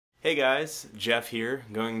Hey guys, Jeff here.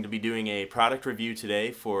 I'm going to be doing a product review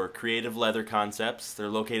today for Creative Leather Concepts. They're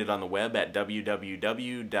located on the web at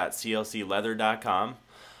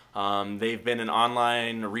www.clcleather.com. They've been an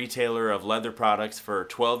online retailer of leather products for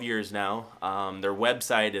 12 years now. Their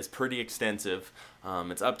website is pretty extensive.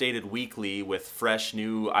 It's updated weekly with fresh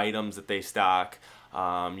new items that they stock.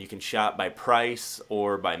 You can shop by price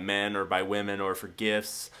or by men or by women or for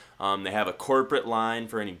gifts. They have a corporate line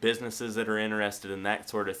for any businesses that are interested in that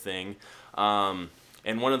sort of thing.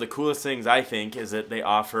 And one of the coolest things I think is that they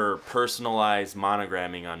offer personalized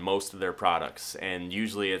monogramming on most of their products, and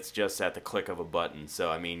usually it's just at the click of a button.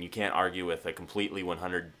 So I mean, you can't argue with a completely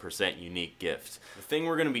 100% unique gift. The thing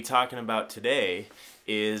we're going to be talking about today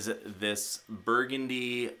is this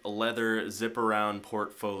burgundy leather zip around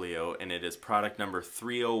portfolio, and it is product number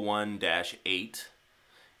 301-8.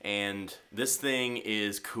 And this thing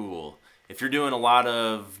is cool. If you're doing a lot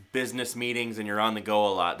of business meetings and you're on the go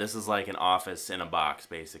a lot, this is like an office in a box,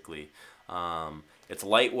 basically. It's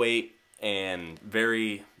lightweight and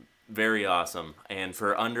very, very awesome. And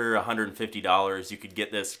for under $150, you could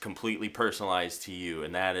get this completely personalized to you,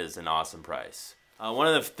 and that is an awesome price. One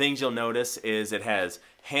of the things you'll notice is it has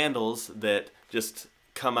handles that just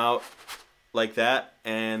come out like that,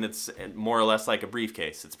 and it's more or less like a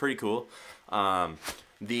briefcase. It's pretty cool.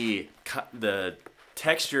 The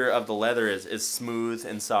texture of the leather is smooth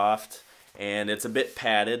and soft, and it's a bit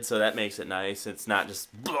padded, so that makes it nice. It's not just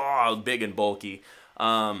big and bulky.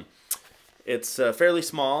 It's fairly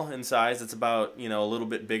small in size. It's about, a little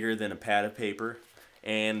bit bigger than a pad of paper.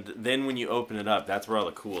 And then when you open it up, that's where all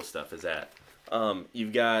the cool stuff is at.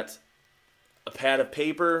 You've got a pad of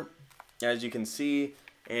paper, as you can see,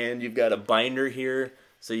 and you've got a binder here,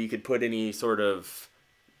 so you could put any sort of,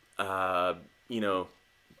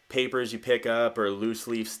 papers you pick up or loose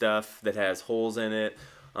leaf stuff that has holes in it,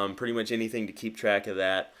 pretty much anything to keep track of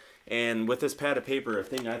that. And with this pad of paper, a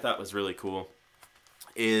thing I thought was really cool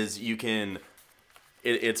is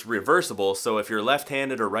it's reversible, so if you're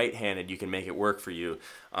left-handed or right-handed, you can make it work for you.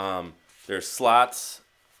 There's slots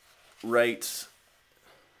right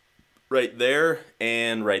there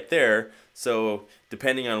and right there, so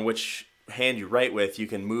depending on which hand you write with, you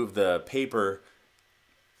can move the paper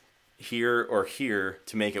here or here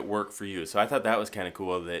to make it work for you. So I thought that was kind of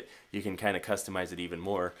cool that you can kind of customize it even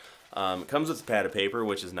more. It comes with a pad of paper,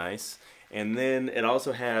 which is nice, and then it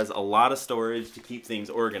also has a lot of storage to keep things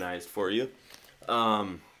organized for you.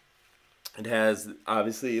 It has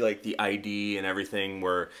obviously like the ID and everything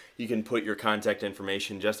where you can put your contact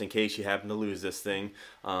information just in case you happen to lose this thing.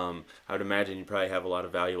 I would imagine you probably have a lot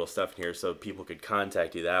of valuable stuff in here so people could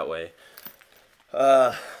contact you that way.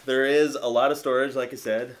 There is a lot of storage, like I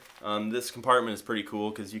said. This compartment is pretty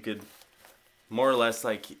cool because you could more or less,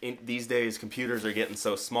 these days computers are getting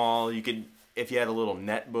so small, you could, if you had a little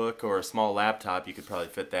netbook or a small laptop, you could probably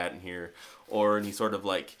fit that in here, or any sort of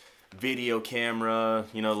like video camera,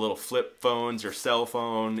 little flip phones or cell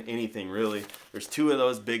phone, anything really. There's two of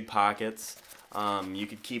those big pockets. You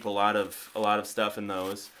could keep a lot of stuff in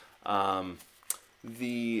those.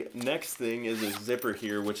 The next thing is a zipper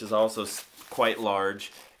here, which is also quite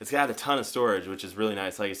large. It's got a ton of storage, which is really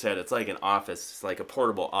nice. Like I said, it's like an office. It's like a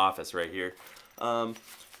portable office right here. And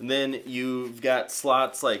then you've got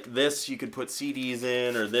slots like this you could put CDs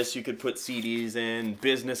in, or this you could put CDs in.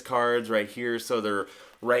 Business cards right here, so they're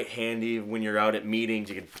right handy when you're out at meetings.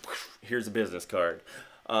 You can, here's a business card.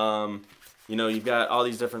 You've got all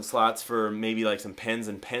these different slots for maybe like some pens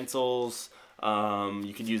and pencils.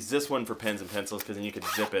 You could use this one for pens and pencils because then you could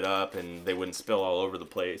zip it up and they wouldn't spill all over the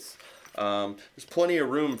place. There's plenty of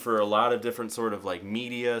room for a lot of different sort of like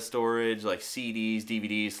media storage, like CDs,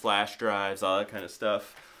 DVDs, flash drives, all that kind of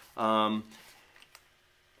stuff. I'm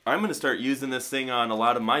going to start using this thing on a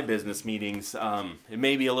lot of my business meetings. It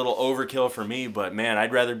may be a little overkill for me, but man,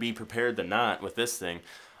 I'd rather be prepared than not with this thing.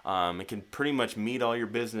 It can pretty much meet all your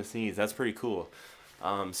business needs. That's pretty cool.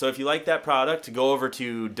 So if you like that product, go over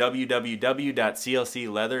to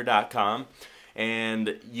www.clcleather.com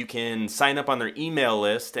and you can sign up on their email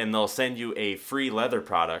list and they'll send you a free leather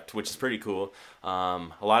product, which is pretty cool. A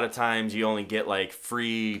lot of times you only get like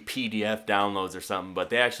free PDF downloads or something, but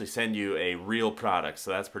they actually send you a real product,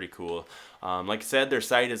 so that's pretty cool. Like I said, their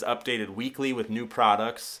site is updated weekly with new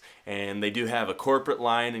products, and they do have a corporate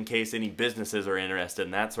line in case any businesses are interested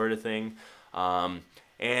in that sort of thing.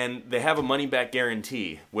 And they have a money-back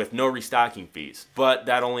guarantee with no restocking fees, but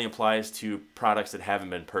that only applies to products that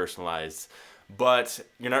haven't been personalized. But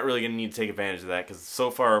you're not really going to need to take advantage of that because so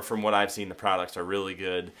far from what I've seen, the products are really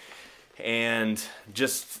good. and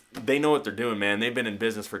just they know what they're doing, man. They've been in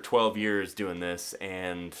business for 12 years doing this,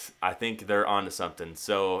 and I think they're onto something.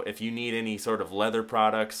 So if you need any sort of leather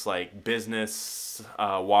products like business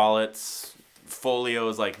wallets,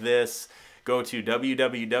 folios like this, go to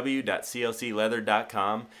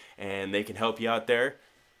www.clcleather.com and they can help you out there.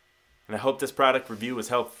 And I hope this product review was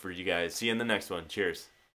helpful for you guys. See you in the next one. Cheers.